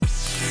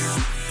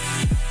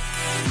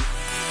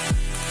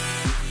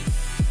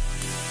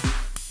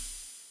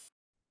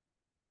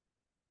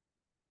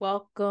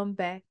Welcome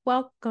back.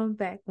 Welcome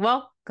back.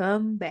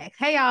 Welcome back.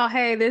 Hey, y'all.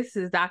 Hey, this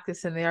is Dr.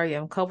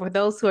 Scenario Cole. For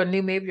those who are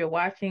new, maybe you're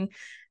watching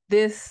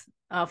this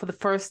for the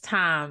first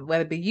time,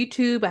 whether it be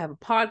YouTube, I have a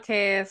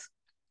podcast,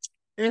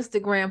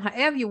 Instagram,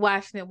 however you're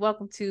watching it,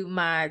 welcome to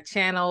my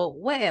channel,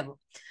 whatever.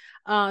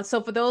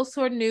 So for those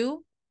who are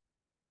new,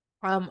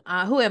 who am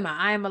I?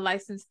 I am a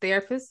licensed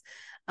therapist,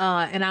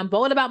 and I'm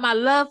bold about my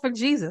love for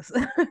Jesus.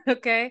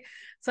 Okay.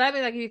 So I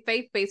mean, I give you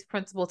faith-based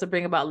principles to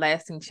bring about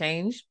lasting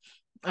change.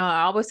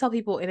 I always tell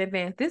people in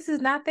advance, this is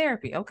not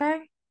therapy,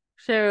 okay?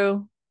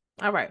 So,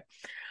 all right.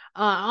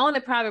 I own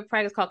a private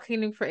practice called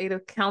Kingdom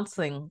Creative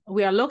Counseling.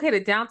 We are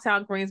located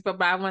downtown Greensboro,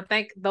 but I want to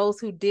thank those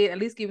who did at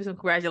least give me some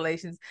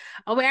congratulations.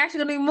 We're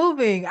actually going to be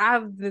moving.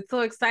 I've been so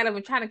excited. I've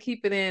been trying to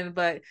keep it in,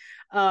 but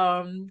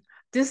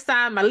just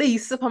signed my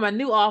lease for my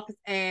new office,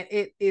 and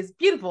it is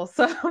beautiful.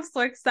 So I'm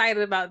so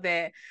excited about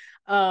that.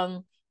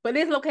 But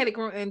it's located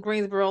in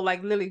Greensboro,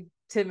 like literally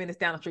 10 minutes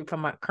down the street from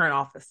my current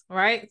office. All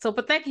right. So,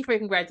 but thank you for your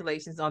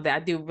congratulations on that.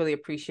 I do really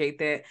appreciate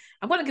that.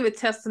 I'm going to give a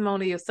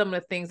testimony of some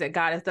of the things that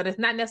God has done. It's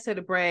not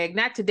necessarily to brag,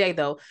 not today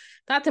though,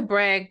 not to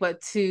brag, but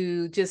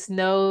to just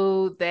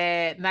know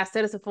that, and I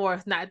said this before,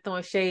 it's not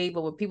throwing shade,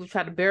 but when people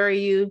try to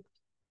bury you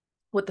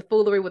with the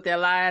foolery with their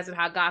lives and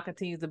how God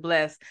continues to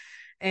bless.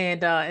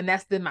 And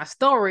that's been my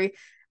story.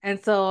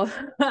 And so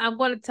I'm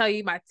going to tell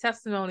you my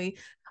testimony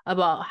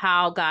about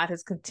how God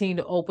has continued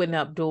to open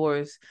up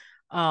doors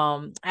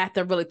after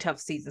a really tough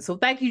season. So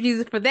thank you,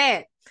 Jesus, for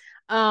that.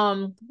 What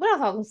else I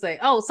was gonna say?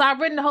 Oh, so I've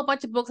written a whole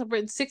bunch of books. I've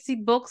written 60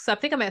 books. I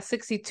think I'm at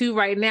 62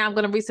 right now. I'm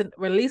gonna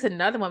release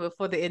another one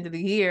before the end of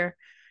the year.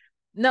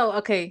 No,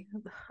 okay.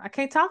 I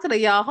can't talk today,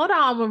 y'all. Hold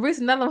on. I'm gonna release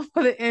another one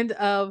for the end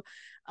of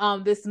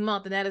this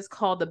month, and that is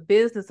called The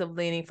Business of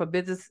Leading for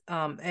Business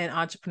and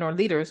Entrepreneur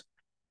Leaders.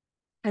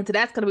 And so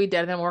that's gonna be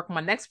done. Then work on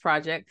my next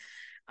project.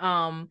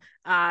 I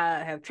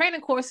have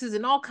training courses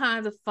and all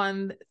kinds of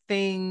fun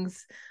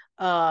things.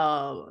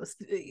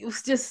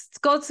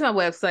 Just go to my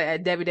website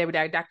at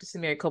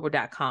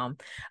www.drsamariacobra.com.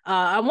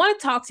 I want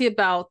to talk to you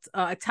about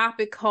a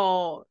topic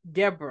called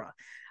Deborah.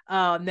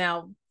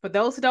 Now, for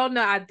those who don't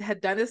know, I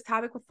had done this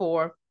topic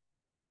before,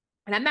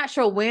 and I'm not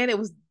sure when it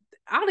was.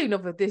 I don't even know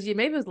if it was this year,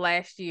 maybe it was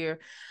last year.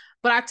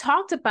 But I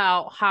talked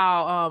about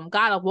how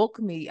God awoke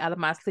me out of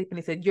my sleep and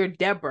he said, "You're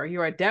Deborah,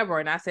 you're a Deborah."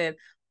 And I said,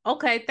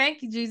 "Okay,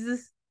 thank you,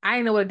 Jesus." I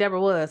didn't know what a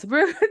Deborah was.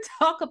 We're going to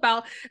talk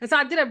about, and so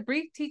I did a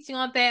brief teaching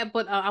on that,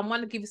 but I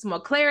wanted to give you some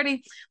more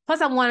clarity.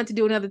 Plus, I wanted to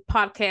do another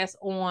podcast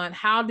on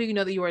how do you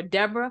know that you're a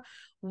Deborah?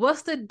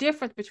 What's the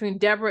difference between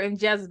Deborah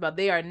and Jezebel?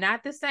 They are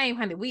not the same,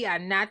 honey. We are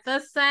not the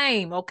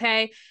same,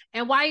 okay?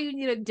 And why you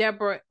need a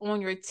Deborah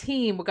on your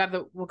team,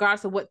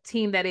 regardless of what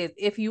team that is.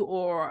 If you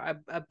are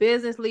a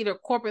business leader,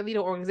 corporate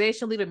leader,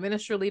 organization leader,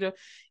 ministry leader,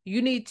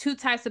 you need two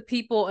types of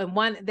people, and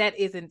one that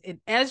is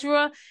in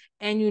Ezra,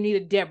 and you need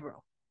a Deborah,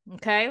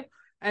 okay?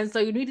 And so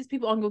you need these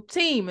people on your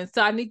team. And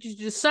so I need you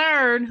to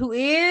discern who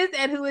is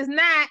and who is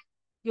not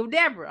your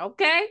Deborah,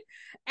 okay?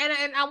 And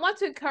I want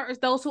to encourage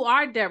those who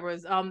are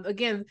Deborahs.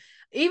 Again,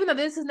 even though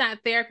this is not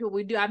therapy, what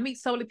we do, I meet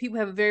so many people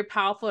who have a very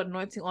powerful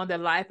anointing on their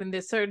life, and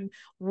there's certain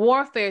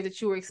warfare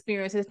that you are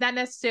experiencing. It's not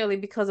necessarily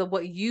because of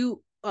what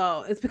you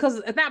it's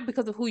not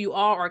because of who you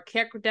are or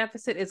character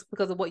deficit, it's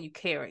because of what you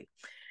carry.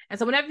 And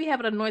so whenever you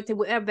have an anointing,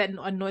 whatever that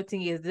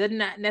anointing is, it does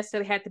not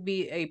necessarily have to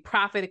be a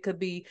prophet. It could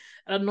be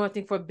an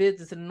anointing for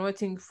business, an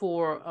anointing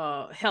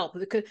for help.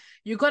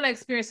 You're going to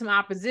experience some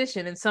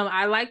opposition. And so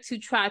I like to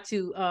try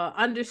to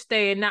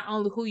understand not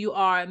only who you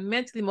are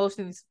mentally,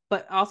 emotionally,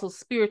 but also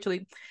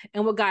spiritually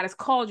and what God has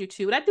called you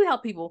to. And I do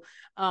help people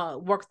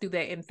work through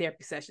that in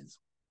therapy sessions.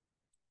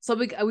 So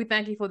we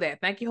thank you for that.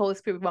 Thank you, Holy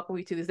Spirit. We welcome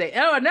you to this day.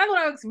 Oh, another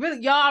one, I'm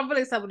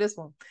really excited with this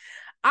one.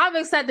 I'm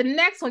excited. The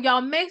next one, y'all,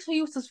 make sure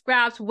you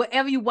subscribe to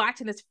wherever you're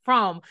watching this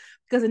from,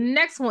 because the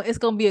next one is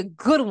going to be a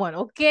good one,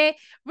 okay?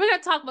 We're going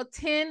to talk about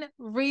 10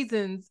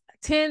 reasons,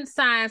 10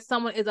 signs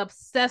someone is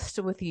obsessed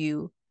with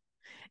you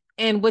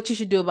and what you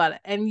should do about it.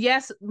 And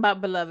yes, my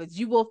beloveds,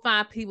 you will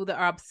find people that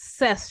are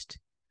obsessed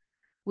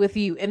with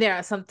you. And there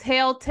are some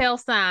telltale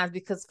signs,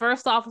 because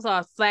first off, it's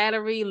all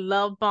flattery,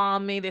 love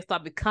bombing. They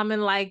start becoming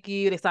like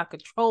you. They start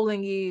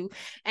controlling you.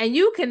 And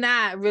you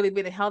cannot really be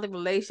in a healthy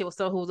relationship with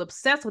someone who's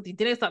obsessed with you.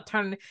 Then they start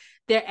turning,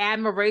 their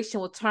admiration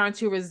will turn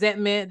to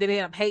resentment. Then they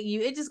end up hating you.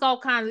 It just all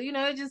kinds of,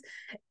 it just,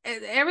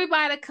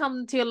 everybody that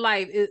comes into your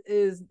life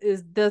is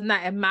does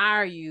not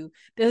admire you.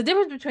 There's a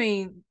difference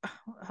between,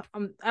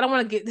 I don't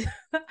want to get,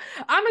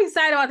 I'm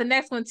excited about the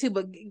next one too,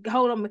 but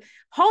hold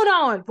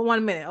on for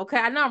 1 minute. Okay.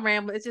 I know I'm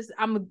rambling. It's just,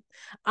 I'm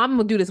going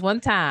to do this one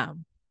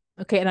time.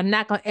 Okay. And I'm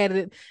not going to edit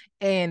it,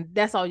 and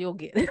that's all you'll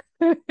get.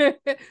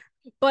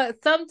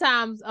 But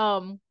sometimes,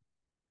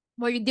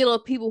 when you deal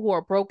with people who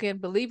are broken,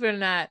 believe it or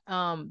not,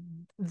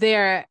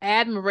 their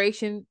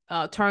admiration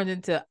turns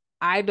into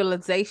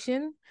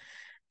idolization.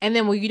 And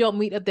then when you don't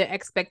meet up their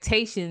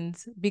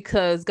expectations,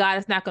 because God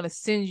is not going to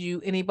send you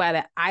anybody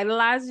that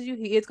idolizes you,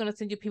 he is going to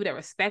send you people that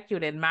respect you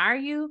and admire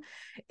you,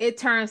 it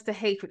turns to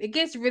hatred. It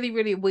gets really,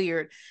 really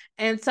weird.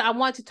 And so I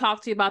want to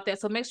talk to you about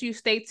that. So make sure you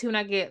stay tuned.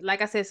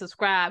 Like I said,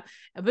 subscribe.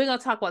 And we're going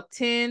to talk about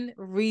 10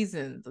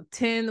 reasons,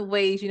 10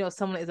 ways,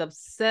 someone is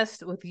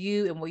obsessed with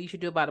you and what you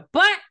should do about it.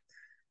 But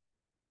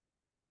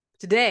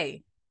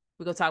today,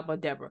 we're going to talk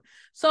about Deborah.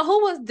 So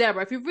who was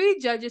Deborah? If you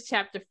read Judges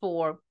chapter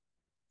 4,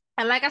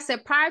 and like I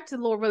said, prior to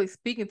the Lord really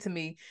speaking to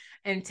me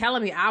and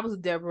telling me I was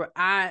Deborah,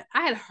 I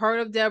had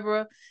heard of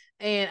Deborah,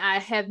 and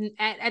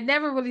I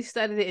never really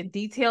studied it in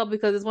detail,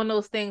 because it's one of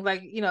those things,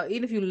 like,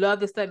 even if you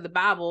love to study the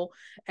Bible,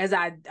 as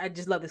I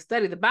just love to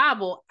study the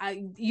Bible,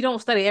 you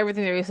don't study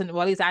everything there is,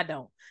 well, at least I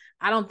don't.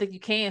 I don't think you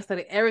can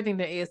study everything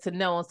there is to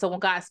know. And so when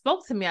God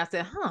spoke to me, I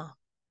said,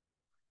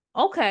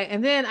 okay.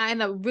 And then I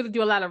ended up really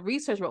doing a lot of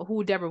research about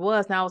who Deborah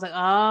was. And I was like, oh,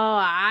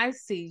 I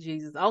see,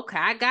 Jesus. Okay,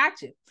 I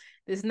got you.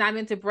 This is not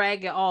meant to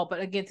brag at all,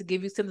 but again, to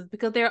give you something,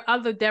 because there are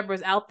other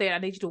Deborahs out there. I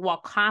need you to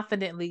walk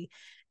confidently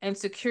and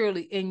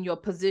securely in your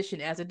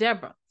position as a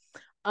Deborah.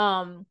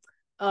 So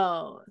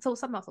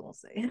something else I won't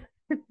say.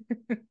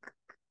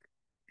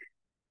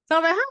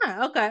 So I'm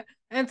like, okay.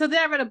 And so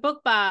then I read a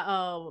book by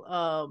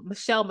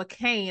Michelle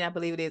McCain, I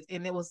believe it is,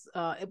 and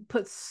it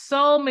puts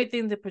so many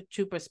things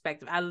into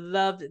perspective. I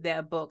loved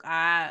that book.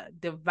 I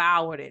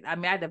devoured it.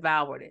 I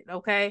devoured it.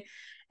 Okay,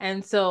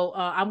 and so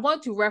I'm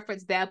going to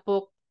reference that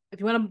book. If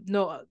you want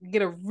to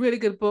get a really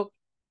good book,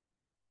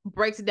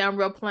 breaks it down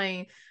real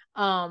plain,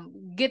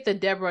 get the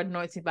Deborah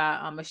Anointing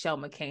by Michelle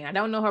McCain. I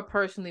don't know her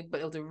personally,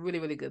 but it was a really,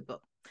 really good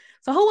book.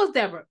 So who was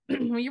Deborah?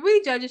 When you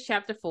read Judges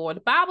chapter 4,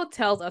 the Bible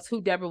tells us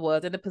who Deborah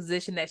was and the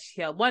position that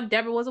she held. One,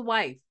 Deborah was a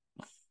wife.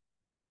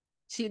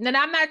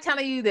 Now I'm not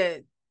telling you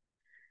that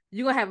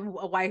you're going to have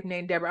a wife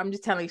named Deborah. I'm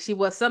just telling you she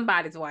was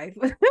somebody's wife.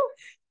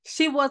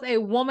 She was a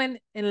woman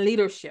in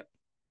leadership.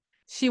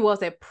 She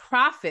was a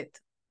prophet.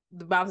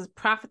 The Bible says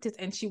prophetess,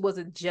 and she was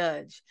a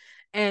judge.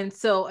 And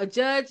so a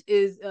judge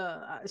is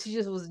she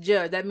just was a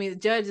judge. That means a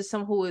judge is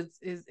someone who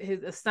is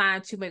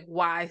assigned to make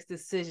wise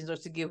decisions or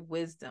to give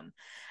wisdom.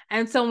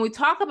 And so when we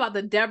talk about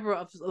the Deborah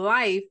of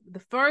life, the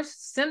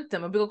first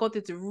symptom, and we're gonna go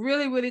through this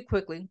really, really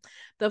quickly.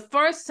 The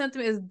first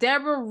symptom is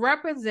Deborah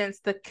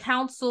represents the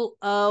counsel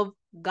of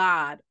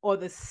God, or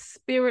the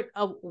spirit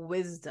of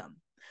wisdom.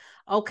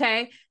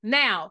 Okay.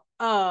 Now,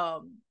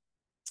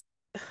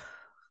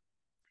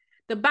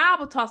 the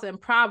Bible talks in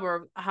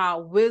Proverbs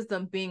how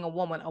wisdom, being a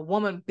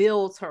woman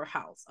builds her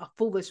house. A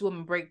foolish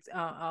woman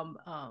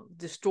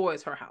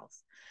destroys her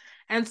house.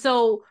 And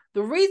so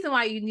the reason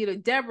why you need a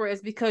Deborah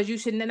is because you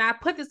should, and I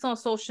put this on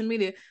social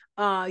media,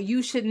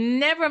 you should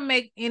never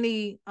make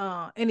any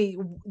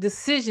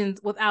decisions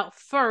without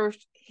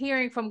first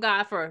hearing from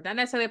God first. Not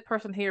necessarily a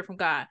person hearing from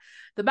God.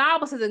 The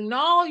Bible says, in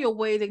all your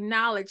ways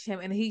acknowledge him,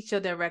 and he shall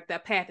direct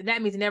that path. And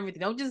that means in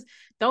everything.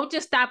 Don't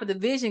just stop at the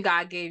vision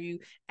God gave you.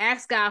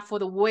 Ask God for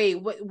the way.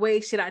 What way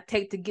should I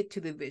take to get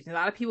to the vision? A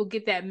lot of people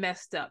get that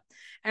messed up.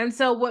 And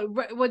so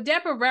what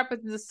Deborah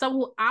represents is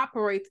someone who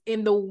operates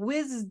in the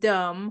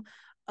wisdom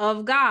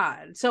of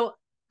God. So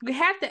we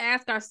have to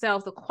ask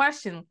ourselves the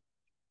question,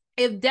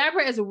 if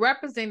Deborah is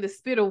representing the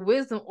spirit of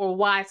wisdom or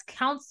wise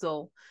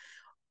counsel,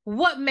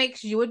 what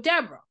makes you a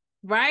Deborah,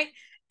 right?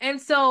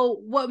 And so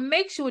what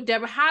makes you a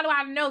Deborah? How do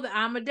I know that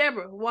I'm a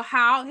Deborah? Well,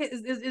 how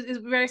is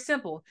very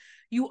simple.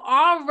 You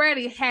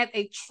already have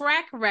a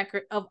track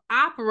record of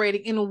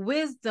operating in the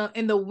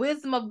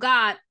wisdom of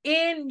God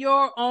in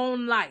your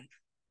own life.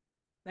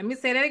 Let me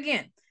say that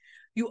again.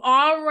 You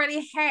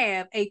already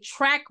have a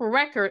track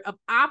record of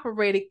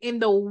operating in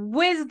the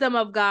wisdom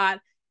of God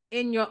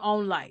in your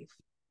own life.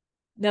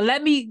 Now,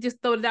 let me just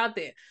throw it out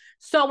there.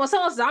 So when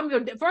someone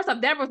says, first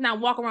off, Deborah's not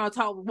walking around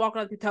talking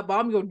about,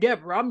 I'm your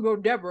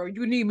Deborah.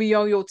 You need me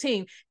on your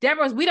team.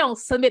 Deborah's, we don't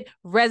submit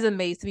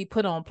resumes to be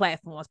put on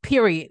platforms,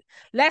 period.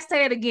 Let's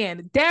say it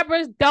again.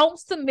 Deborah's don't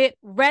submit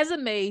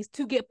resumes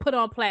to get put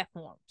on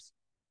platforms.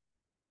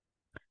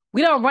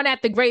 We don't run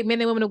after great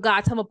men and women of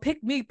God. Tell them,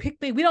 pick me.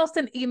 We don't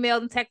send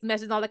emails and text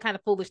messages and all that kind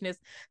of foolishness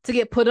to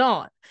get put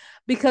on,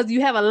 because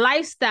you have a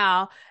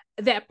lifestyle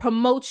that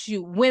promotes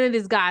you when it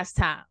is God's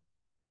time.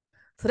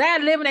 So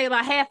that eliminates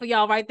like half of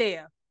y'all right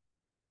there.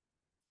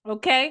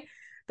 Okay.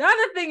 The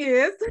other thing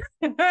is,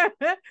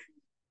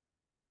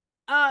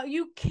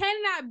 you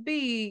cannot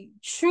be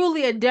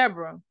truly a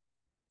Deborah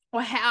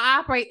or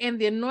operate in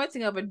the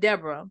anointing of a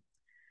Deborah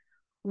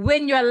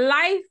when your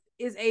life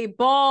is a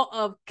ball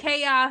of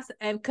chaos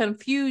and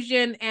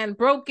confusion and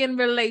broken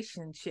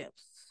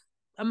relationships.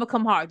 I'm gonna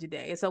come hard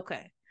today. It's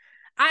okay.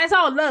 It's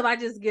all love. I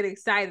just get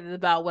excited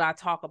about what I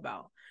talk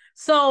about.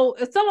 So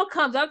if someone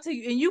comes up to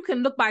you, and you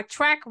can look by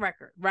track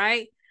record,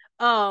 right?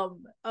 Of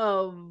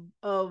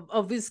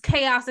this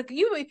chaos,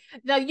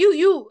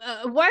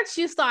 once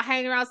you start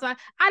hanging around somebody,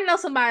 I know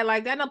somebody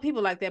like that. I know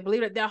people like that.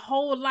 Believe it, their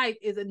whole life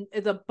is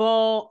a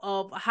ball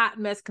of hot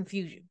mess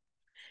confusion.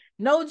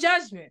 No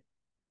judgment.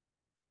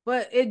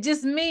 But it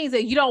just means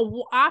that you don't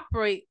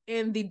operate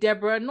in the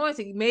Deborah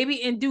anointing. Maybe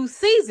in due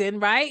season,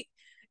 right?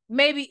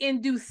 maybe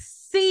in due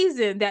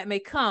season that may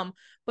come,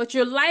 but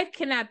your life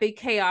cannot be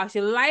chaos.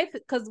 Your life,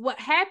 because what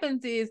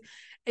happens is,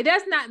 it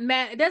does not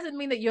matter. It doesn't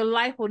mean that your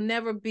life will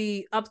never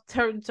be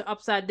turned to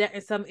upside down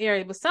in some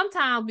area. But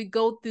sometimes we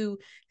go through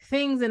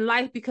things in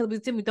life because we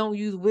simply don't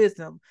use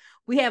wisdom.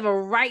 We have a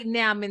right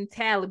now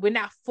mentality. We're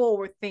not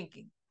forward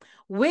thinking.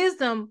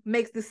 Wisdom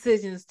makes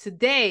decisions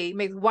today,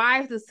 makes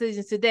wise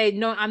decisions today.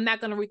 No, I'm not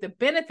going to reap the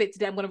benefit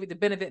today. I'm going to reap the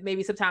benefit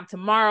maybe sometime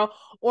tomorrow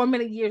or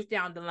many years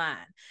down the line.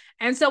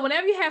 And so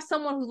whenever you have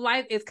someone whose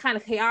life is kind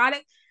of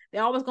chaotic,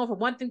 they're always going from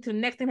one thing to the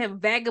next thing, they have a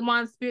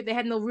vagabond spirit, they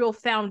have no real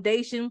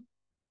foundation.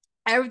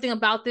 Everything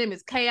about them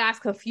is chaos,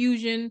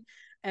 confusion,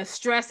 and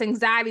stress,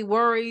 anxiety,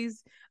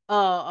 worries,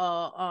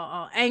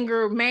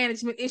 anger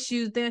management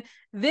issues. Then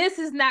this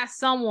is not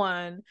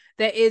someone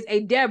that is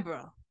a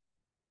Deborah.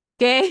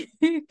 Okay,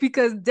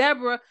 because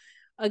Deborah,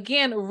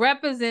 again,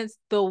 represents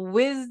the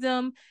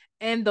wisdom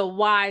and the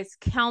wise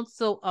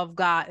counsel of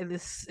God. And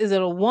this is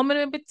a woman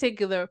in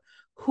particular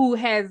who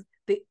has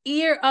the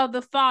ear of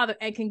the Father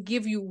and can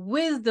give you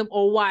wisdom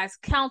or wise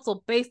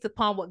counsel based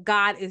upon what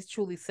God is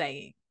truly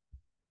saying.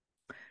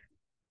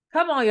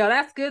 Come on, y'all.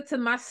 That's good to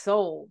my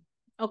soul.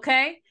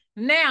 Okay.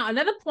 Now,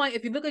 another point,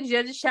 if you look at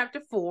Judges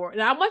chapter 4,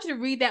 and I want you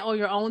to read that on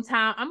your own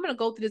time. I'm going to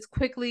go through this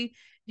quickly.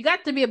 You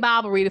got to be a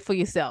Bible reader for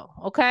yourself.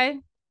 Okay.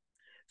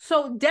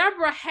 So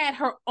Deborah had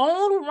her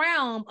own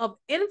realm of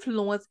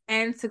influence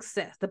and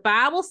success. The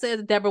Bible says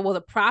that Deborah was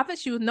a prophet.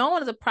 She was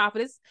known as a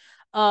prophetess.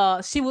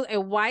 She was a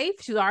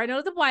wife. She was already known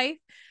as a wife.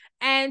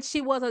 And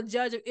she was a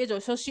judge of Israel.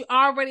 So she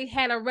already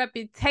had a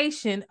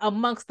reputation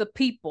amongst the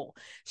people.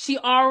 She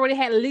already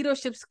had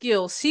leadership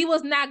skills. She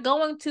was not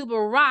going to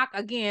Barak,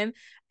 again,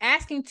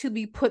 asking to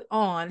be put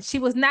on. She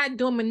was not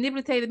doing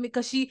manipulative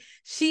because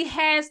she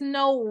has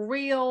no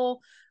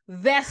real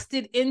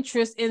vested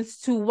interest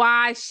into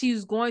why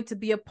she's going to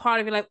be a part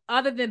of your life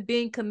other than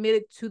being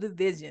committed to the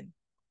vision.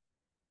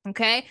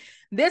 Okay,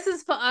 this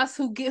is for us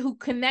who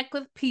connect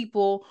with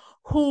people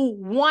who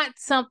want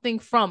something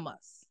from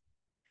us.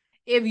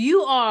 If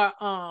you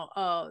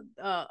are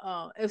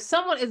if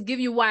someone is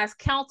giving you wise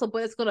counsel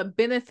but it's going to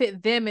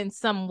benefit them in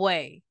some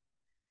way,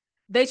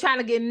 they try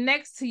to get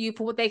next to you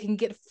for what they can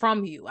get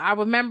from you. I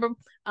remember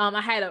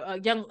I had a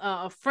young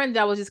friend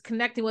that I was just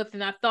connecting with,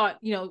 and I thought,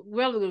 you know,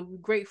 we're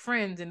great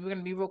friends and we're going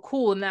to be real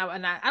cool. And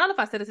I don't know if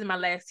I said this in my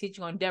last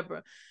teaching on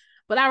Deborah,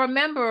 but I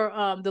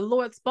remember the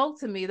Lord spoke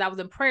to me as I was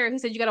in prayer. He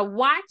said, you got to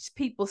watch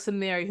people,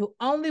 Samaria, who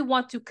only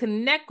want to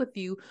connect with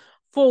you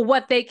for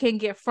what they can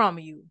get from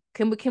you.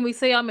 Can we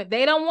say,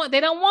 they don't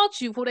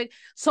want you for they.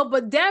 So,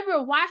 but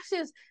Deborah, watch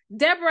this.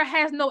 Deborah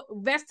has no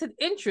vested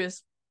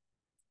interest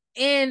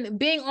in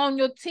being on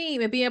your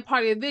team and being a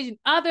part of your vision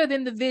other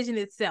than the vision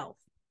itself.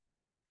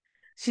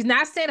 She's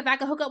not saying if I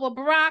can hook up with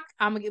Barak,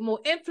 I'm gonna get more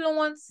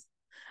influence,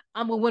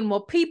 I'm gonna win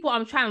more people,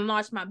 I'm trying to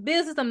launch my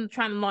business, I'm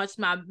trying to launch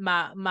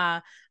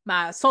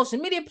my social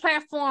media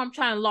platform, I'm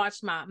trying to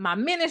launch my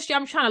ministry,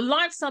 I'm trying to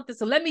launch something.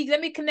 So let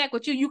me connect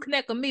with you, you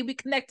connect with me, we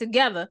connect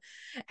together,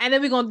 and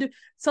then we're gonna do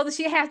so that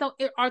she has no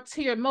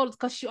ulterior motives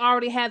because she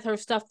already has her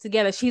stuff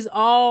together. She's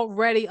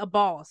already a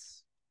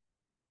boss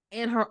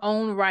in her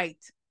own right.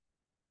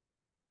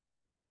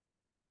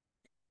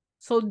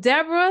 So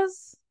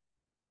Deborah's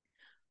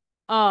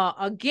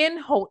again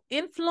hold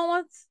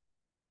influence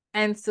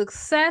and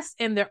success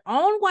in their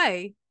own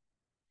way,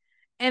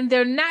 and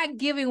they're not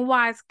giving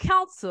wise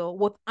counsel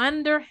with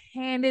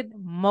underhanded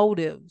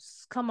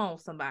motives. Come on,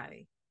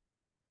 somebody.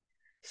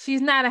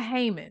 She's not a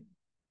Haman.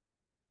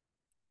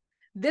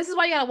 This is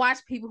why you gotta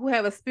watch people who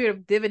have a spirit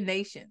of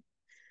divination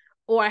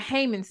or a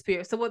Haman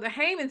spirit. So what the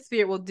Haman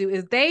spirit will do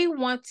is they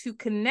want to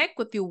connect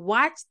with you.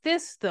 Watch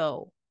this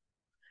though.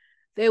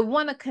 They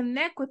want to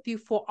connect with you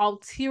for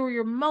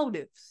ulterior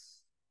motives.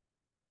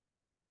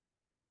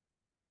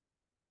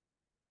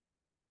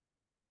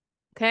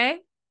 Okay?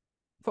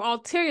 For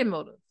ulterior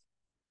motives.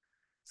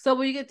 So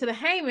when you get to the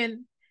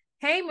Haman,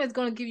 Haman is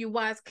going to give you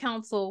wise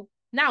counsel,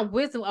 not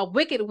wisdom, a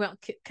wicked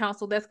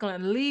counsel that's going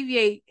to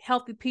alleviate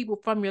healthy people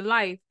from your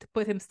life to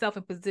put himself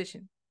in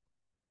position.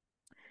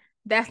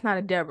 That's not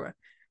a Deborah.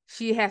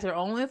 She has her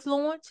own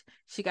influence.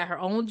 She got her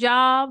own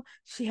job.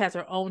 She has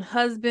her own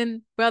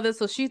husband, brother.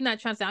 So she's not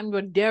trying to say, I'm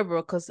your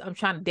Deborah because I'm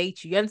trying to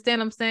date you. You understand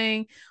what I'm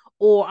saying?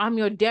 Or I'm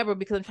your Deborah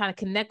because I'm trying to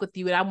connect with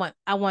you and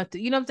I want to,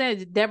 you know what I'm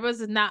saying?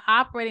 Deborah's is not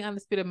operating on the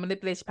spirit of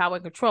manipulation, power,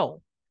 and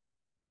control.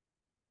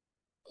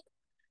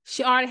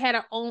 She already had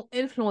her own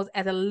influence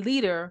as a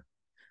leader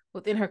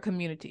within her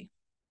community.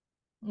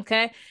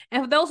 Okay.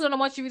 And for those who don't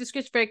want you to read the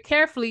scripture very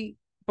carefully,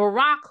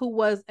 Barak, who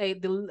was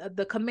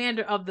the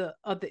commander of the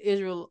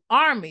Israel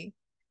army,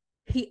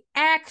 he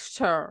asked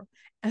her,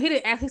 and he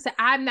didn't ask, he said,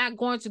 I'm not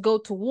going to go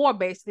to war,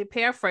 basically,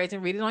 paraphrase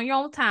and read it on your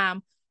own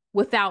time,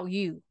 without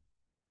you.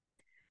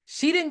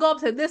 She didn't go up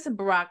to say, listen,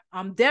 Barak,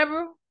 I'm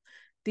Deborah.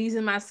 These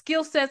are my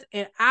skill sets,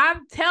 and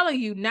I'm telling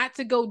you not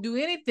to go do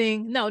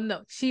anything.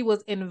 No. She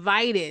was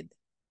invited.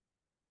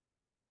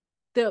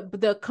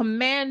 The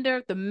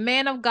commander, the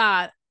man of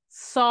God,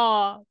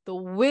 saw the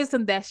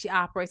wisdom that she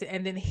operates in,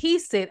 and then he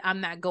said,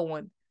 I'm not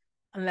going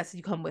unless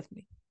you come with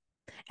me.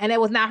 And it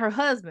was not her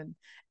husband.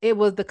 It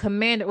was the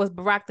commander. It was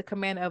Barak, the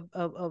commander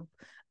of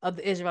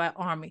the Israelite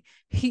army.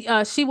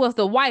 She was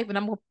the wife, and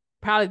I'm gonna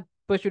probably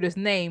butcher this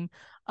name,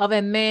 of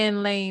a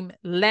man named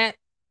Lapidoth.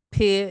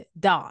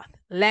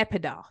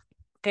 Lapidoth.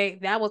 Okay,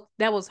 that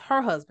was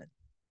her husband.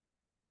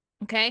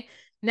 Okay,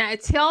 now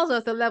it tells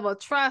us the level of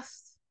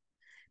trust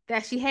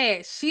that she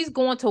had. She's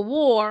going to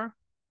war,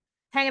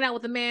 hanging out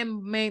with a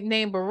man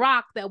named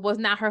Barak that was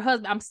not her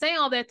husband. I'm saying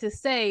all that to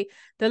say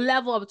the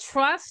level of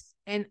trust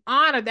and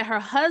honor that her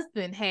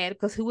husband had,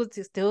 because she was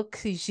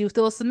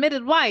still a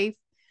submitted wife.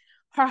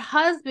 Her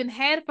husband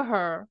had for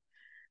her,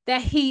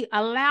 that he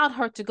allowed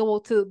her to go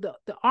to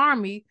the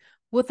army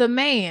with a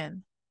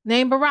man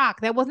named Barak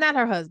that was not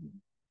her husband.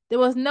 There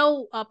was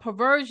no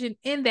perversion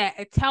in that.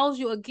 It tells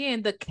you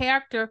again the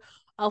character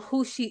of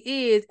who she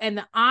is and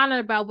the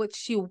honor by which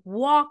she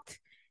walked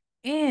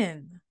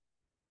in.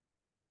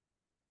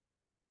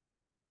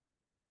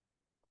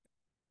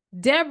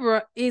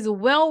 Deborah is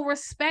well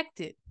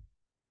respected.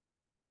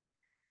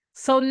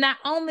 So not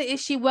only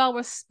is she well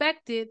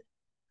respected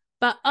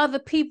by other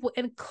people,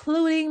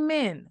 including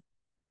men,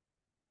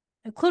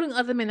 including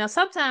other men. Now,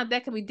 sometimes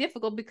that can be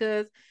difficult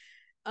because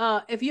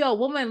if you're a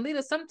woman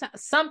leader,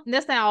 sometimes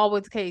that's not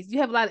always the case. You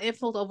have a lot of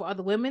influence over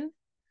other women,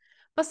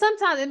 but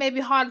sometimes it may be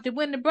harder to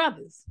win the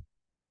brothers.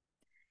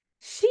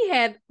 She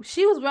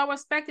was well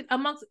respected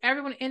amongst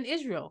everyone in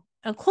Israel,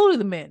 including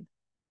the men.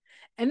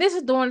 And this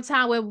is during a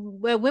time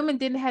where women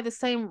didn't have the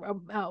same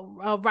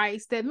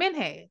rights that men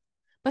had,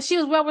 but she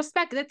was well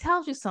respected. That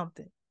tells you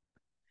something.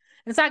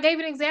 And so I gave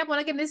you an example.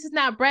 And again, this is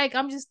not brag.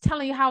 I'm just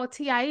telling you how a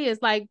TI is.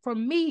 Like for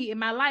me in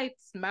my life,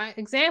 my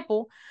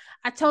example,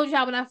 I told you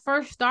how when I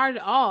first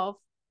started off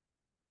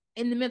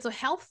in the mental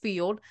health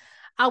field,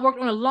 I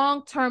worked on a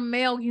long-term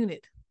male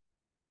unit.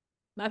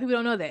 A lot of people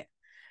don't know that.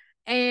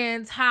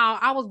 And how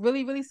I was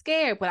really, really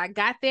scared. But I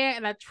got there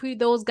and I treated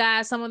those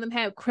guys. Some of them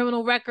had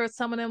criminal records.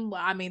 Some of them,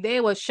 I mean,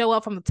 they would show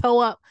up from the toe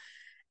up.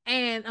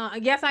 And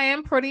yes, I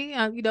am pretty.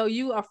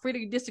 You are free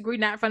to disagree,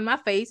 not in front of my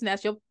face, and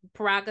that's your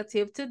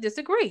prerogative to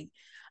disagree.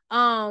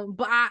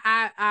 But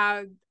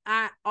I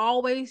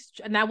always,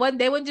 and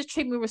they wouldn't just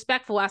treat me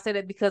respectful. I said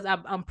it because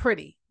I'm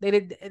pretty.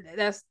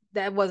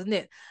 That wasn't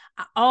it.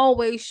 I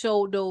always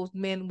showed those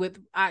men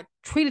I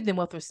treated them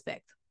with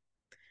respect.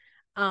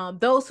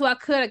 Those who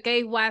I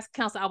gave wise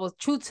counsel. I was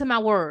true to my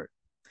word.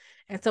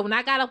 And so when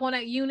I got up on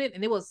that unit,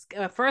 and it was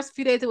first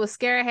few days, it was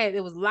scary.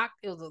 It was locked.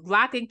 It was a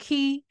lock and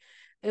key.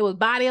 It was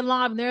body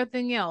alarm and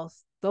everything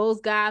else.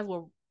 Those guys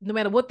were, no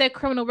matter what their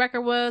criminal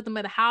record was, no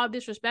matter how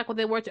disrespectful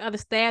they were to other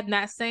staff,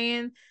 not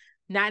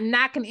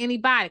knocking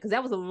anybody, because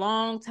that was a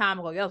long time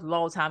ago. That was a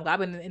long time ago. I've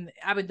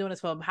been doing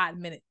this for a hot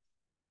minute.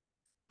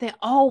 They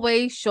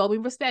always showed me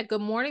respect.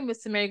 Good morning,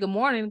 Mr. Mary. Good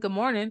morning. Good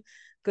morning.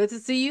 Good to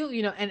see you.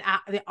 And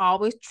they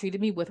always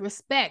treated me with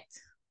respect.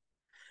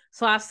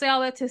 So I say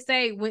all that to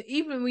say,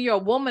 even when you're a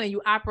woman and you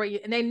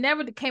operate, and they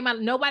never came out,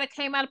 nobody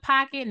came out of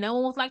pocket. No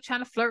one was like trying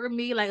to flirt with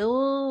me, like,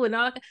 oh, and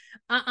all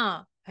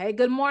that. Hey,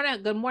 good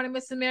morning,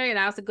 Mr. Mary. And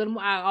I said, good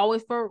morning. I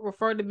always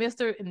refer to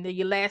Mr. and then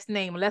your last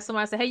name. Unless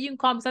somebody said, hey, you can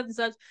call me such and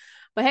such.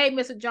 But hey,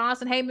 Mr.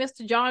 Johnson, hey,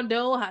 Mr. John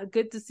Doe,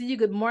 good to see you.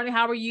 Good morning.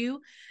 How are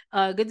you?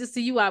 Good to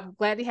see you. I'm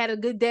glad you had a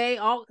good day.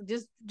 All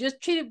just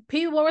treated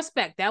people with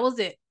respect. That was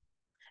it.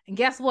 And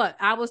guess what?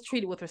 I was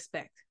treated with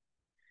respect.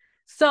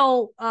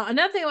 So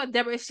another thing about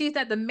Deborah is she's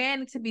not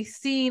demanding to be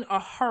seen or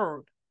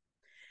heard.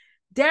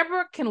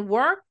 Deborah can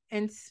work,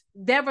 and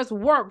Deborah's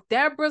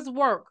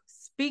work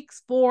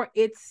speaks for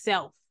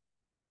itself.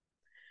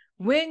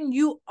 When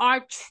you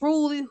are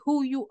truly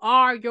who you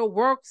are, your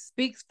work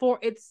speaks for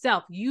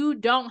itself. You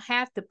don't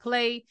have to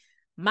play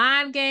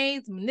mind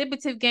games,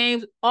 manipulative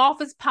games,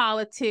 office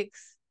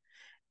politics,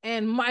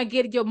 and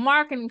get your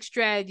marketing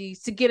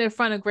strategies to get in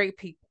front of great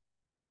people.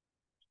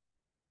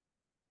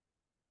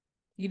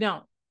 You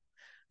don't.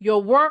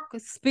 Your work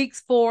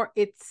speaks for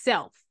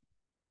itself.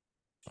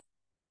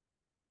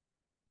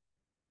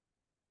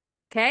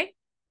 Okay?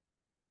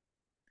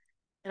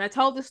 And I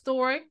told the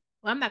story.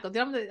 Well, I'm not going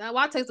to.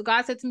 I'll tell you,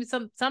 God said to me,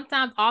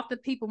 sometimes often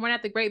people run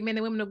after great men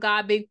and women of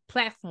God being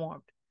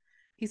platformed.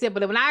 He said,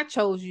 but when I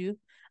chose you,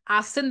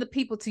 I'll send the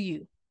people to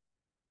you.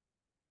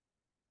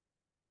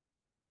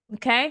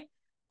 Okay?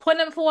 Point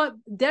number 4,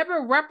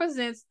 Deborah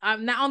represents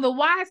not only the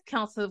wise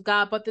counsel of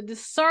God, but the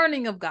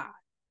discerning of God.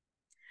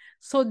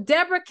 So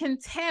Deborah can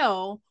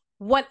tell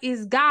what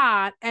is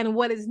God and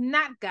what is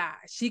not God.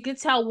 She can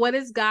tell what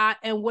is God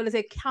and what is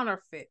a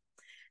counterfeit.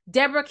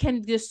 Deborah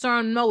can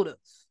discern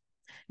motives.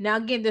 Now,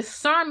 again,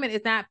 discernment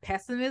is not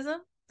pessimism.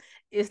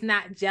 It's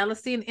not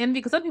jealousy and envy,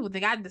 because some people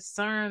think I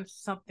discern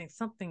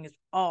something is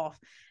off.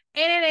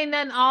 And it ain't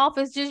nothing off.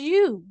 It's just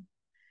you.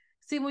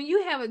 See, when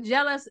you have a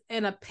jealous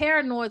and a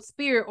paranoid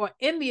spirit or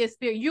envious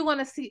spirit, you're going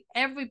to see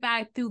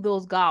everybody through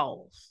those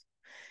goggles.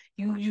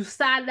 You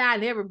side-eye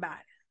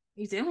everybody.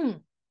 You say,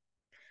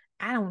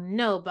 I don't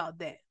know about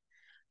that.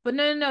 But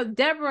no,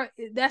 Deborah,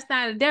 that's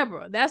not a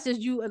Deborah. That's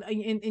just you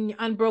in your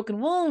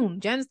unbroken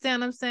wound. Do you understand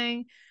what I'm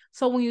saying?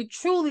 So when you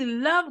truly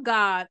love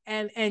God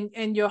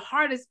and your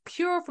heart is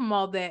pure from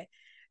all that,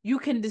 You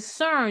can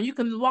discern. You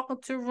can walk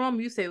into a room.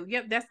 You say,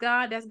 "Yep, that's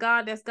God. That's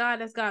God. That's God.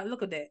 That's God."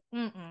 Look at that.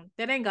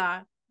 That ain't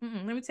God.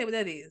 Let me tell you what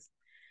that is.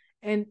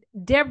 And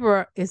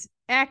Deborah is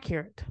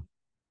accurate.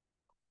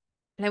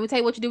 Let me tell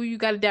you what you do when you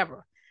got a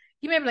Deborah.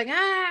 You may be like,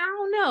 I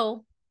don't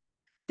know.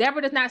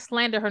 Deborah does not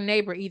slander her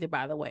neighbor either.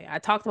 By the way, I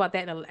talked about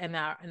that in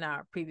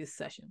our previous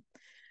session.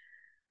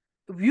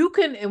 When you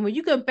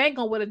can bank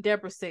on what a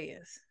Deborah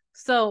says.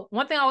 So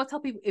one thing I always tell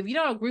people: if you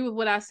don't agree with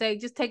what I say,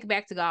 just take it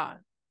back to God.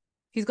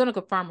 He's going to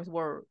confirm His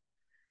word.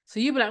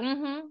 So you be like,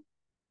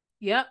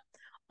 yep.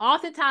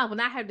 Oftentimes when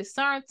I have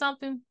discerned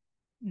something,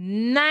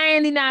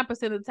 99%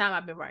 of the time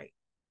I've been right.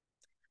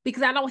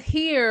 Because I don't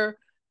hear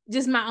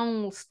just my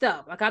own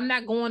stuff. Like, I'm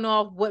not going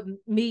off what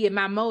me and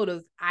my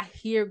motives. I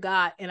hear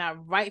God and I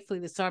rightfully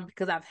discern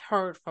because I've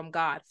heard from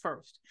God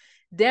first.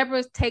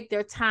 Deborahs take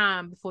their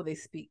time before they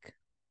speak.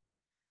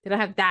 They don't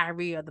have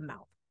diarrhea of the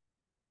mouth.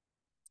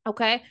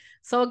 Okay?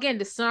 So again,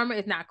 discernment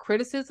is not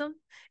criticism.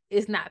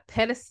 It's not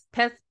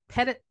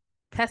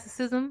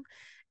pessimism.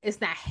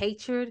 It's not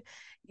hatred.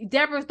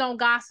 Deborahs don't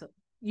gossip.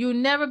 You'll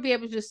never be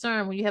able to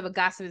discern when you have a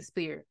gossiping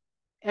spirit.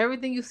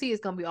 Everything you see is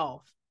going to be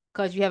off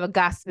because you have a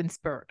gossiping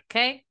spirit.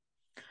 Okay?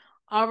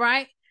 All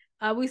right.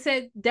 We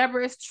said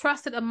Deborah is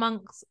trusted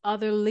amongst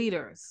other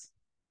leaders.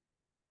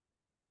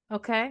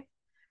 Okay.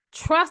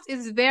 Trust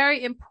is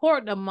very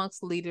important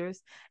amongst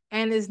leaders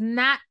and is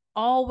not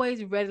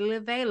always readily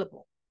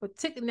available.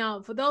 Particularly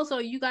now, for those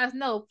of you guys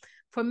know,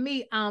 for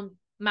me,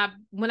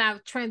 when I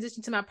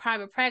transitioned to my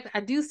private practice,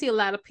 I do see a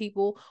lot of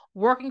people,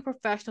 working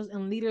professionals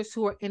and leaders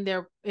who are in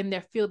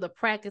their field of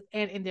practice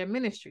and in their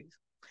ministries.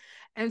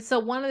 And so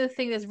one of the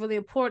things that's really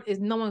important is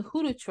knowing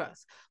who to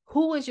trust.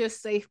 Who is your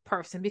safe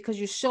person? Because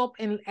you show up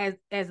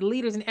as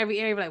leaders in every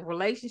area, like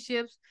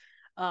relationships,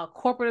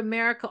 corporate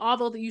America,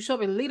 although that you show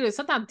up as leaders,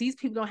 sometimes these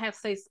people don't have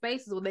safe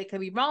spaces where they can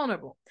be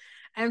vulnerable.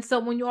 And so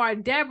when you are a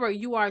Deborah,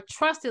 you are a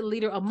trusted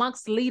leader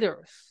amongst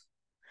leaders.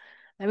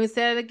 Let me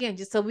say it again,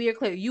 just so we are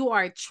clear. You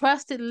are a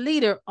trusted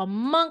leader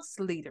amongst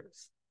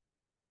leaders.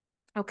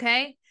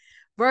 Okay?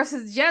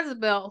 Versus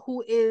Jezebel,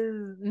 who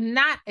is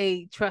not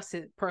a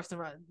trusted person.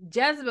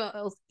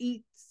 Jezebel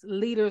eats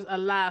leaders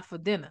alive for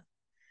dinner.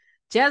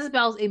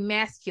 Jezebels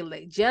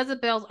emasculate.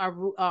 Jezebels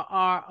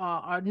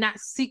are not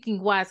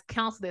seeking wise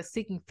counsel. They're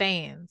seeking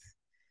fans,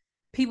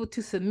 people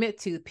to submit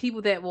to,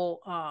 people that will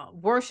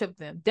worship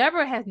them.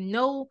 Deborah has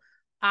no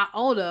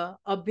iota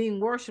of being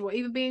worshipped or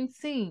even being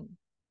seen.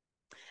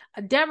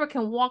 Deborah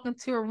can walk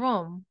into a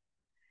room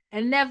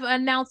and never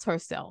announce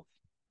herself.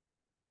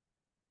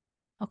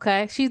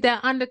 Okay, she's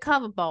that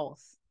undercover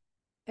boss.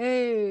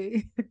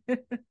 Hey.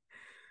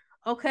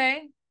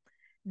 Okay.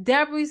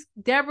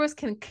 Deborahs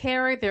can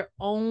carry their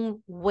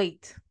own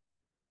weight.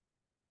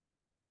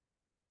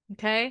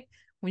 Okay.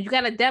 When you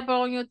got a Deborah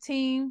on your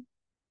team,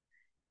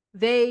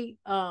 and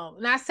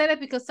I say that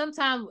because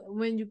sometimes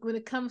when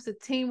it comes to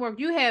teamwork,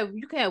 you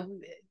can have,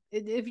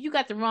 if you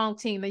got the wrong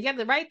team, you got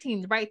the right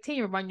team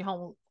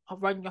will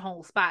run your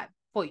whole spot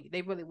for you.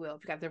 They really will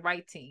if you got the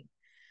right team.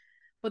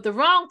 But the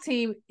wrong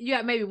team, you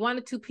got maybe one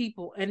or two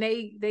people, and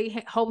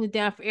they holding it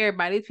down for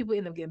everybody. These people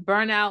end up getting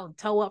burnt out and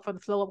toe up from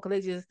the flow up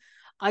because they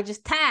are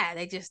just tired.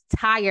 They just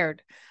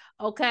tired.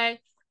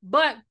 Okay.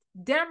 But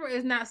Deborah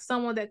is not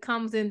someone that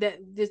comes in that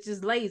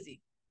just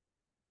lazy.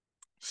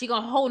 She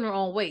gonna hold her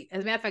own weight.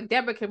 As a matter of fact,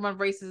 Deborah can run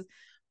races,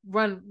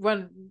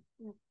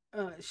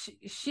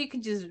 she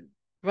can just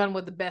run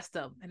with the best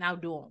of them and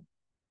outdo them.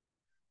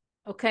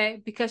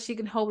 Okay, because she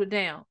can hold it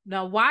down.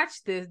 Now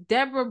watch this.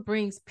 Deborah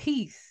brings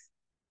peace.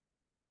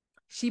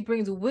 She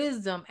brings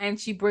wisdom and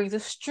she brings a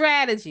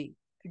strategy.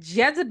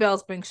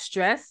 Jezebels bring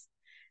stress,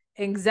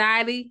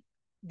 anxiety,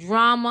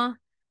 drama,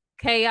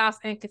 chaos,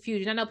 and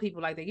confusion. I know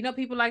people like that. You know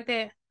people like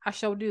that? I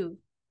sure do.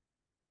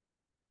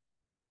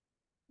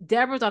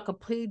 Deborahs are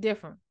completely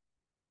different.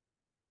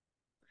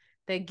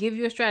 They give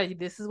you a strategy.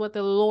 This is what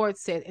the Lord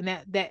said, and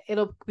that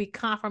it'll be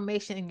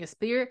confirmation in your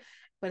spirit,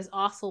 but it's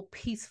also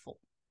peaceful.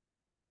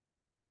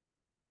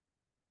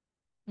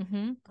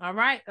 All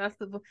right,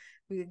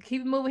 we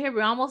keep moving here.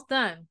 We're almost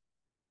done.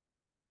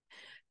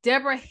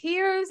 Deborah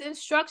hears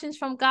instructions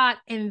from God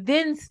and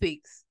then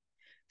speaks.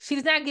 She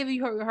does not give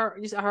you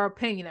her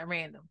opinion at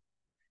random.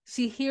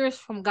 She hears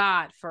from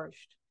God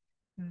first,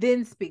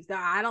 then speaks.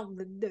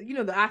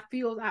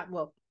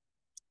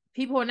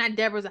 People who are not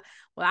Deborah's.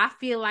 Well, I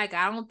feel like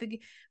I don't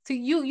think. So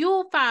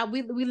you'll find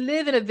we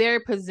live in a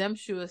very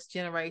presumptuous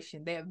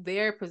generation. They're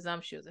very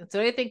presumptuous, and so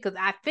they think because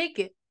I think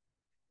it,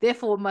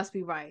 therefore it must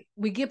be right.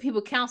 We give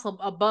people counsel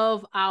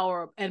above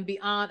our and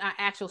beyond our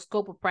actual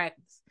scope of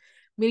practice.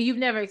 Meaning you've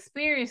never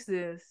experienced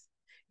this,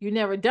 you've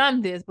never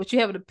done this, but you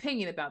have an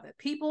opinion about that.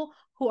 People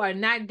who are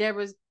not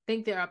Deborah's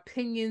think their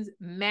opinions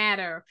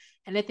matter,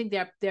 and they think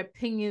their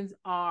opinions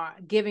are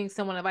giving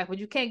someone advice. But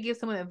you can't give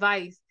someone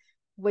advice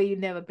where you've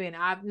never been.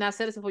 I've not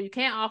said this before. You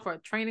can't offer a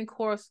training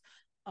course,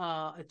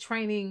 a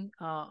training,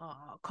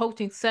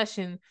 coaching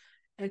session,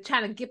 and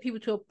try to get people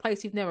to a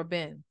place you've never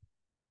been.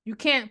 You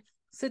can't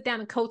sit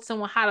down and coach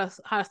someone how to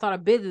start a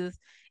business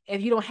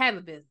if you don't have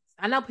a business.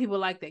 I know people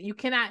like that. You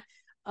cannot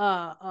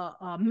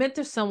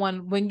mentor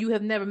someone when you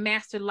have never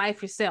mastered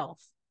life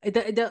yourself? It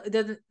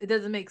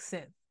doesn't make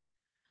sense.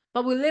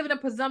 But we live in a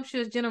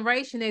presumptuous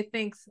generation that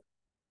thinks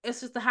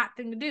it's just a hot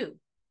thing to do.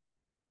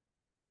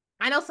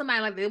 I know somebody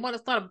like they want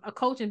to start a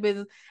coaching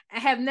business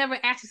and have never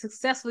actually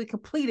successfully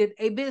completed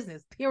a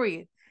business,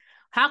 period.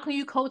 How can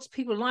you coach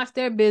people to launch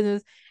their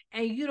business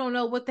and you don't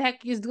know what the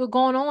heck is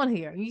going on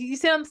here? You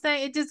see what I'm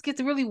saying? It just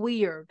gets really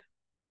weird.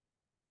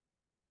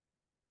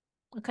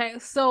 Okay,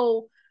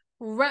 so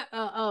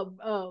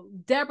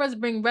Deborah's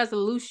bring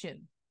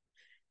resolution.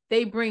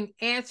 They bring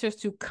answers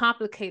to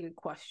complicated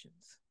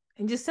questions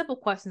and just simple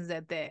questions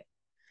at that.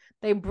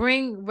 They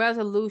bring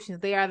resolutions.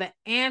 They are the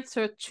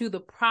answer to the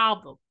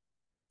problem.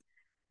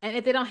 And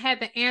if they don't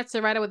have the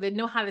answer right away, they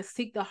know how to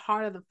seek the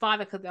heart of the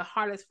Father because their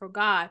heart is for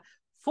God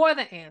for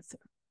the answer.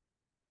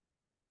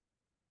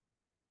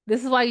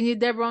 This is why you need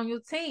Deborah on your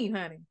team,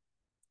 honey.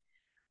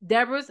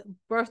 Deborah's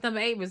verse number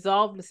 8,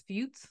 resolve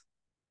disputes.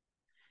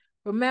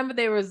 Remember,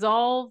 they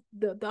resolve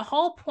the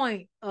whole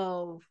point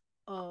of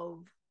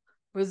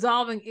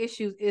resolving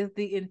issues is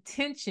the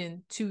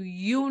intention to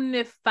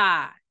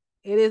unify.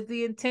 It is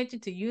the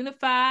intention to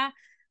unify.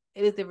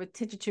 It is the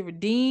intention to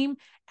redeem,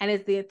 and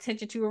it's the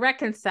intention to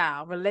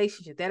reconcile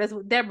relationships. That is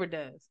what Deborah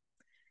does.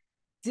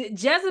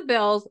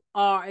 Jezebel's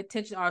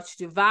intention are to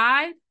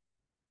divide,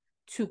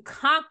 to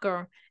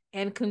conquer,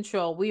 and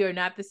control. We are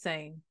not the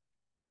same.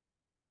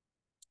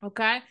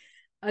 Okay?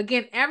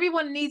 Again,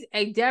 everyone needs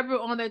a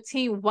Deborah on their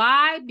team.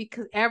 Why?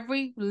 Because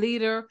every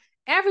leader,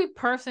 every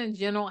person in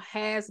general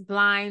has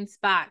blind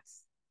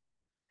spots.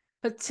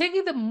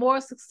 Particularly the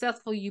more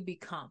successful you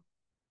become.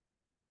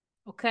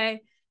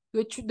 Okay?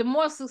 The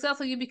more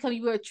successful you become,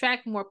 you will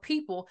attract more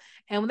people.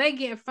 And when they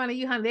get in front of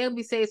you, honey, they'll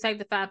be saved,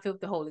 sanctified, and filled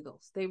with the Holy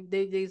Ghost.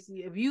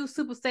 If you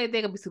super saved,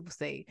 they're gonna be super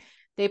saved.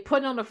 They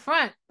put it on the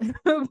front.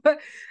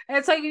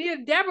 And so you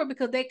need Deborah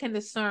because they can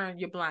discern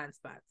your blind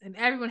spots. And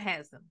everyone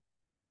has them.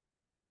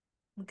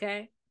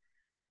 Okay.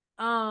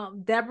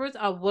 Deborahs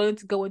are willing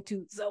to go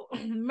into, so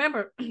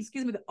remember,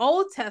 excuse me, the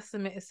Old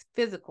Testament is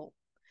physical.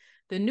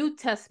 The New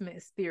Testament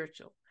is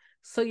spiritual.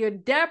 So your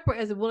Deborah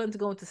is willing to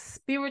go into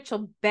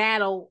spiritual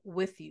battle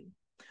with you.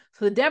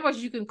 So the Deborahs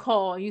you can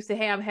call and you say,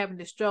 hey, I'm having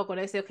this struggle.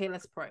 They say, okay,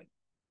 let's pray.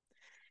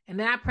 And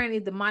then I pray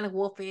these demonic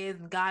warfare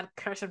and God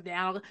curse them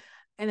down.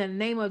 In the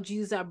name of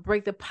Jesus, I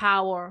break the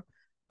power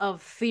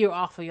of fear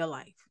off of your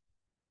life.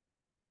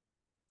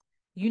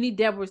 You need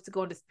Deborahs to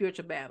go into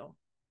spiritual battle.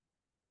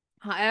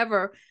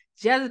 However,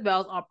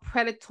 Jezebels are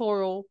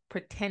predatory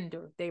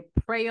pretenders. They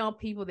prey on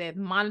people. They're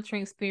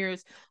monitoring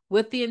spirits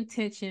with the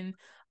intention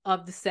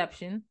of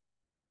deception.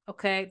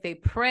 Okay, they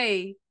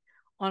prey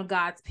on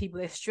God's people.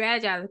 They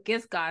strategize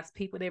against God's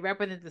people. They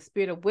represent the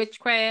spirit of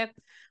witchcraft,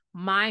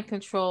 mind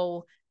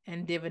control,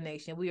 and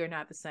divination. We are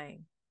not the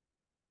same.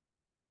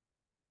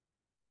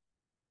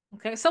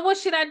 Okay, so what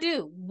should I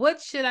do?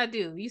 What should I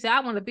do? You say,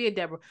 I want to be a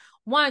Deborah.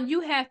 One,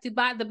 you have to,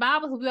 by the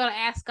Bible, we ought to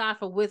ask God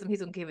for wisdom. He's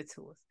going to give it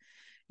to us.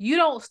 You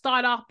don't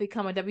start off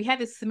becoming a Deborah. You have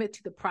to submit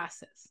to the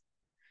process.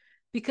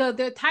 Because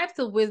there are types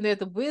of wisdom. There's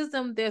the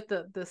wisdom, there's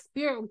the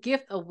spirit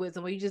gift of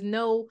wisdom, where you just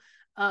know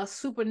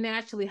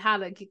supernaturally how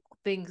to get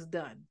things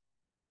done.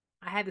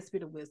 I had the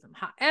spirit of wisdom.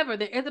 However,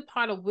 there is a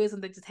part of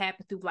wisdom that just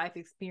happens through life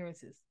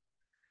experiences.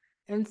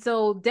 And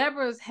so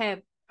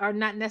Deborahs are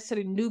not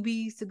necessarily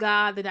newbies to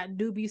God. They're not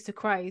newbies to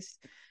Christ,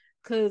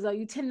 because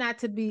you tend not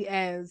to be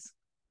as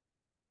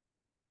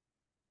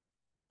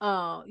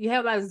you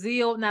have a lot of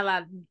zeal, not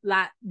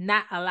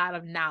a lot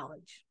of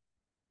knowledge.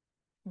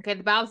 Okay,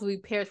 the Bible says we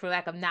perish for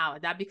lack of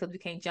knowledge, not because we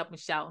can't jump and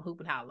shout and hoop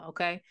and holler.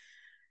 Okay,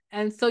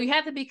 and so you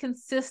have to be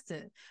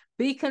consistent.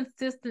 Be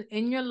consistent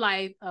in your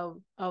life of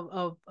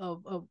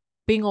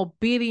being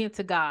obedient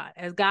to God.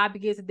 As God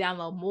begins to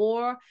download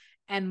more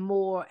and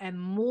more and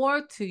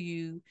more to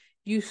you,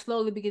 you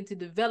slowly begin to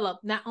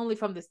develop not only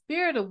from the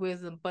spirit of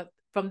wisdom, but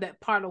from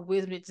that part of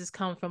wisdom that just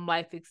comes from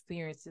life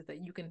experiences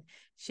that you can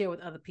share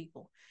with other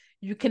people.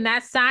 You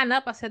cannot sign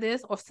up, I said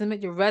this, or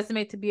submit your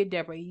resume to be a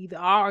Deborah. You either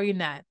are or you're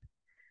not.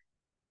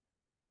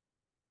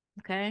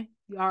 Okay?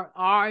 You are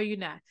or you're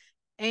not.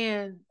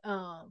 And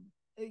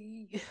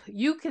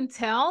you can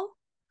tell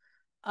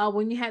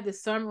when you have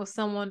discernment when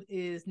someone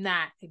is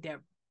not a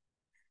Deborah.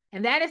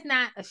 And that is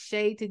not a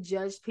shade to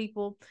judge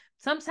people.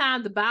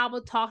 Sometimes the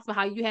Bible talks about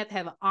how you have to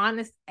have an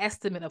honest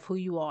estimate of who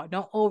you are.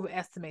 Don't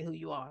overestimate who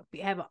you are.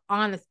 Have an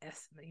honest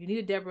estimate. You need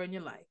a Deborah in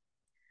your life.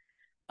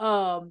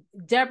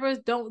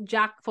 Deborahs don't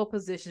jock for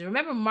positions.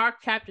 Remember Mark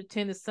chapter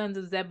 10, the sons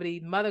of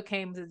Zebedee, mother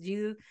came and said,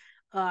 Jesus,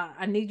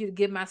 I need you to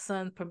give my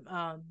son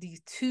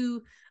these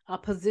two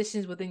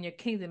positions within your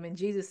kingdom. And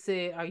Jesus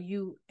said, are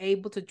you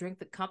able to drink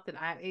the cup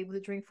that I'm able to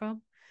drink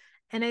from?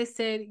 And they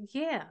said,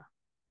 yeah.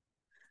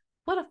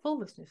 What a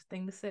foolishness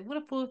thing to say. What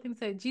a foolish thing to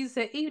say. Jesus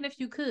said, even if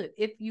you could,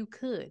 if you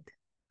could.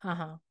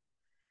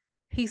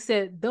 He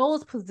said,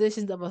 those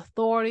positions of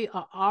authority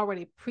are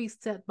already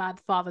preset by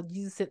the Father.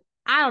 Jesus said,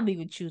 I don't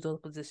even choose those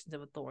positions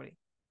of authority.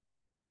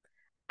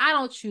 I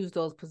don't choose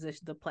those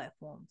positions of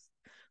platforms.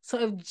 So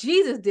if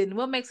Jesus didn't,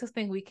 what makes us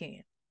think we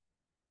can?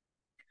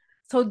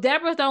 So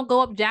Deborahs don't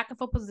go up jacking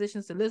for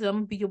positions. So listen, I'm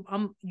gonna be your,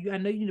 I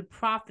know you're the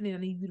prophet and I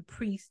need you the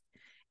priest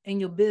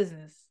in your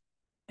business,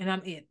 and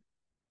I'm it.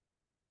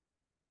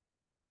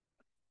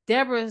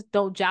 Deborahs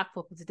don't jock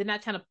for positions. They're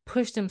not trying to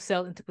push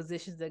themselves into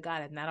positions that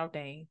God has not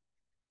ordained.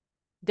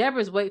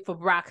 Deborahs wait for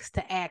Brock's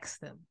to ask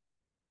them.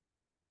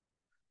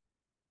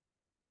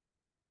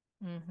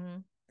 Mm-hmm.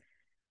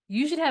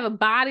 You should have a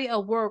body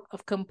of work,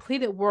 of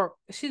completed work.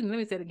 Excuse me, let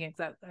me say it again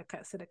because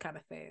I said it kind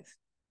of fast.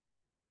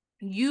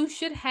 You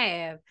should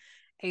have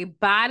a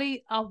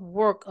body of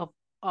work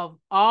of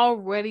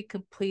already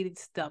completed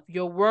stuff.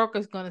 Your work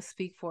is going to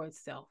speak for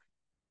itself.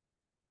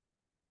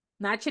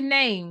 Not your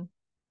name,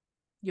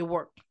 your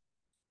work.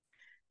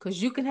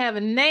 Because you can have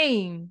a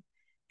name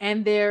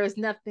and there is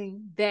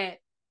nothing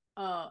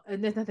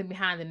and there's nothing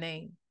behind the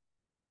name.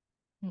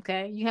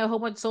 Okay? You have a whole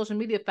bunch of social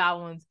media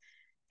followings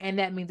and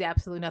that means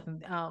absolutely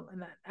nothing.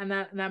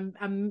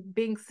 I'm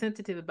being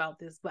sensitive about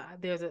this, but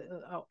there's a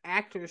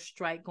actors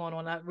strike going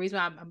on. The reason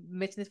why I'm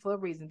mentioning this for a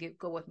reason.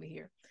 Go with me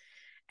here.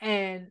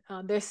 And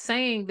they're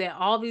saying that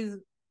all these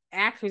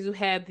actors who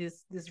have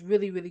this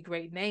really really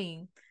great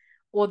name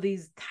or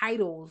these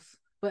titles,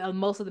 but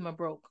most of them are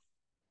broke.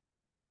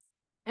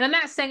 And I'm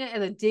not saying it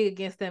as a dig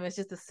against them. It's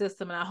just a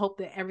system, and I hope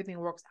that everything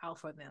works out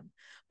for them.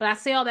 But I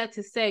say all that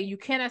to say you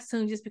can't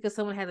assume just because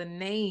someone has a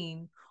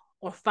name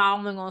or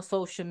following on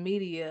social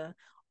media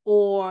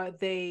or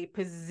they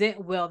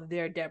present well that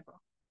they're Deborah.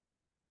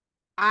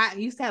 I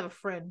used to have a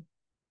friend,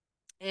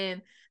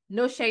 and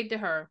no shade to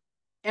her,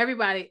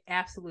 everybody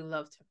absolutely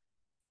loved her.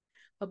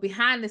 But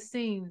behind the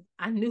scenes,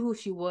 I knew who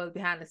she was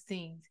behind the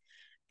scenes.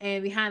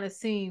 And behind the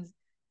scenes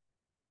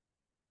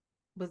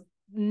was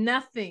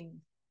nothing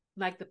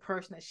like the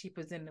person that she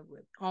presented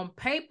with. On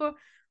paper,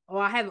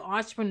 I have an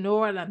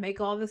entrepreneur and I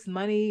make all this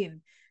money and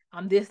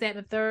I'm this, that,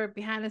 and the third.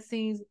 Behind the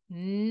scenes,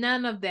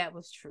 none of that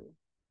was true.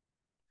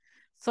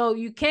 So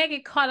you can't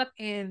get caught up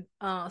in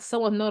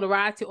someone's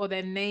notoriety or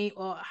their name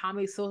or how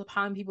many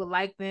people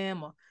like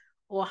them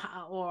or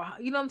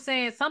you know what I'm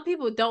saying. Some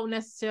people don't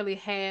necessarily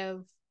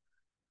have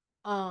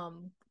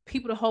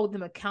people to hold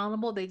them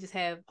accountable. They just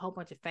have a whole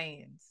bunch of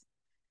fans.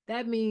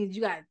 That means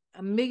you got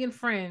a million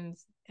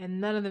friends and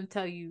none of them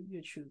tell you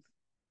your truth.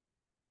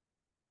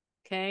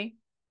 Okay?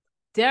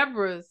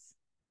 Deborah's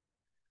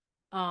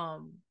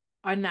are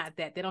not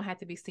that. They don't have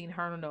to be seen,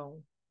 heard, or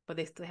known, but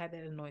they still have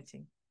that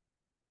anointing.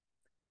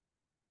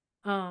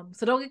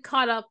 So don't get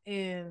caught up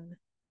in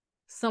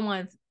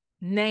someone's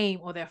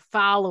name or their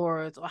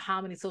followers or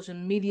how many social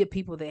media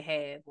people they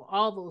have or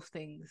all those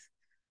things.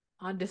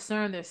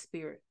 Discern their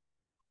spirit.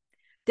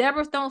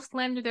 Deborahs don't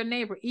slander their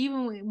neighbor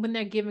even when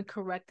they're giving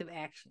corrective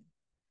action.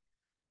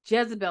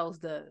 Jezebel's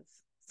does.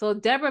 So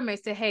Deborah may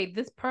say, hey,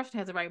 this person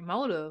has the right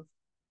motive,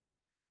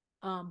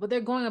 but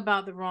they're going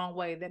about the wrong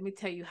way. Let me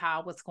tell you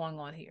what's going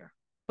on here.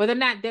 But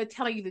they're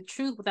telling you the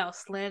truth without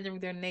slandering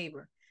their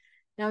neighbor.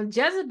 Now,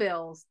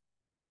 Jezebel's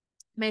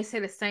may say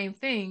the same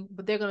thing,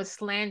 but they're going to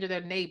slander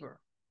their neighbor.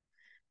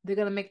 They're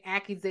going to make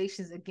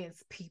accusations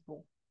against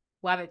people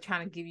while they're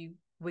trying to give you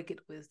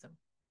wicked wisdom.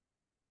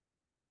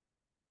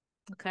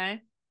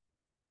 Okay?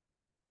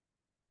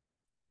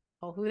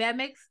 Hopefully that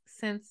makes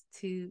sense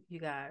to you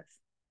guys.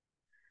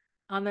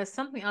 There's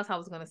something else I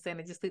was going to say, and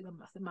it just slipped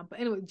my. But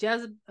anyway,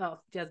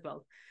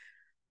 Jezebel.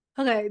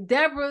 Okay,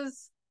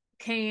 Deborah's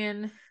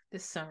can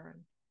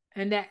discern,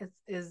 and that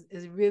is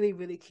really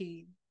really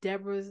key.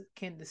 Deborah's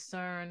can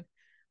discern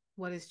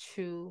what is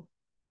true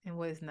and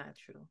what is not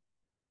true.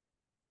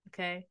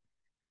 Okay,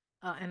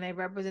 and they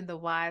represent the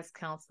wise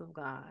counsel of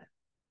God.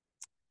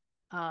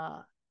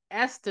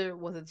 Esther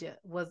was a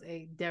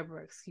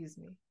Deborah. Excuse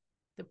me.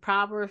 The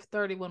Proverbs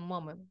 31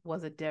 woman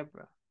was a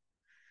Deborah.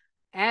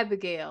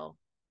 Abigail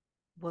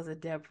was a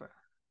Deborah.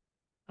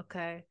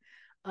 Okay.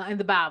 In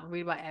the Bible,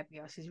 read about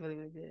Abigail. She's really,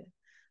 really good.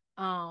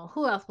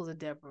 Who else was a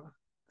Deborah?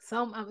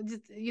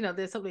 Just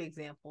there's so many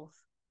examples.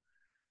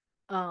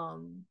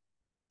 So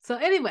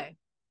anyway,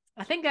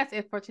 I think that's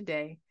it for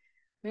today.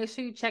 Make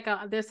sure you check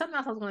out. There's something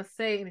else I was going to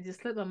say, and it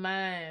just slipped my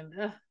mind.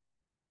 Ugh.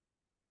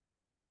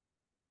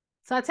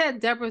 So I said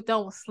Deborah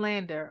don't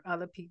slander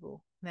other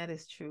people. That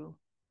is true.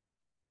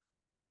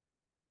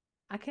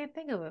 I can't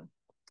think of it.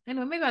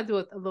 Anyway, maybe I'll do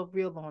a little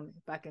reel on it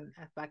if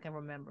I can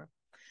remember.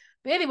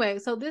 But anyway,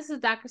 so this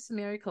is Dr.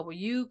 Samari Coble.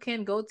 You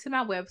can go to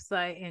my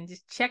website and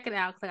just check it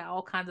out because I got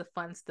all kinds of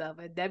fun stuff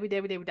at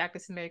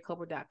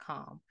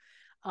www.drsamaricoble.com.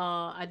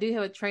 I do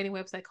have a training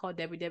website called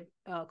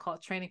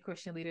called Training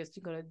Christian Leaders.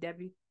 You go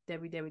to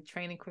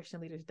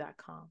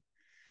www.trainingchristianleaders.com.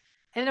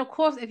 And of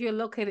course, if you're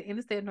located in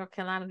the state of North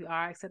Carolina, we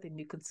are accepting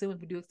new consumers.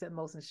 We do accept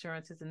most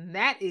insurances, and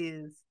that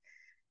is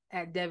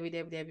at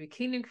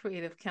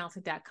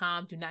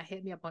www.kingdomcreativecounseling.com. Do not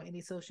hit me up on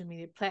any social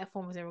media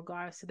platforms in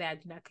regards to that. I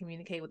do not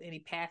communicate with any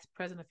past,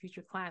 present, or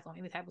future clients on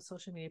any type of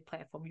social media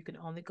platform. You can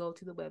only go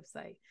to the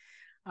website.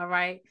 All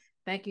right.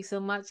 Thank you so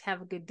much.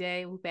 Have a good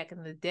day. We'll be back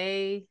in the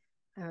day,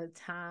 another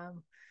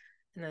time,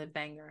 another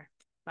banger.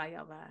 Bye,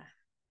 y'all. Bye.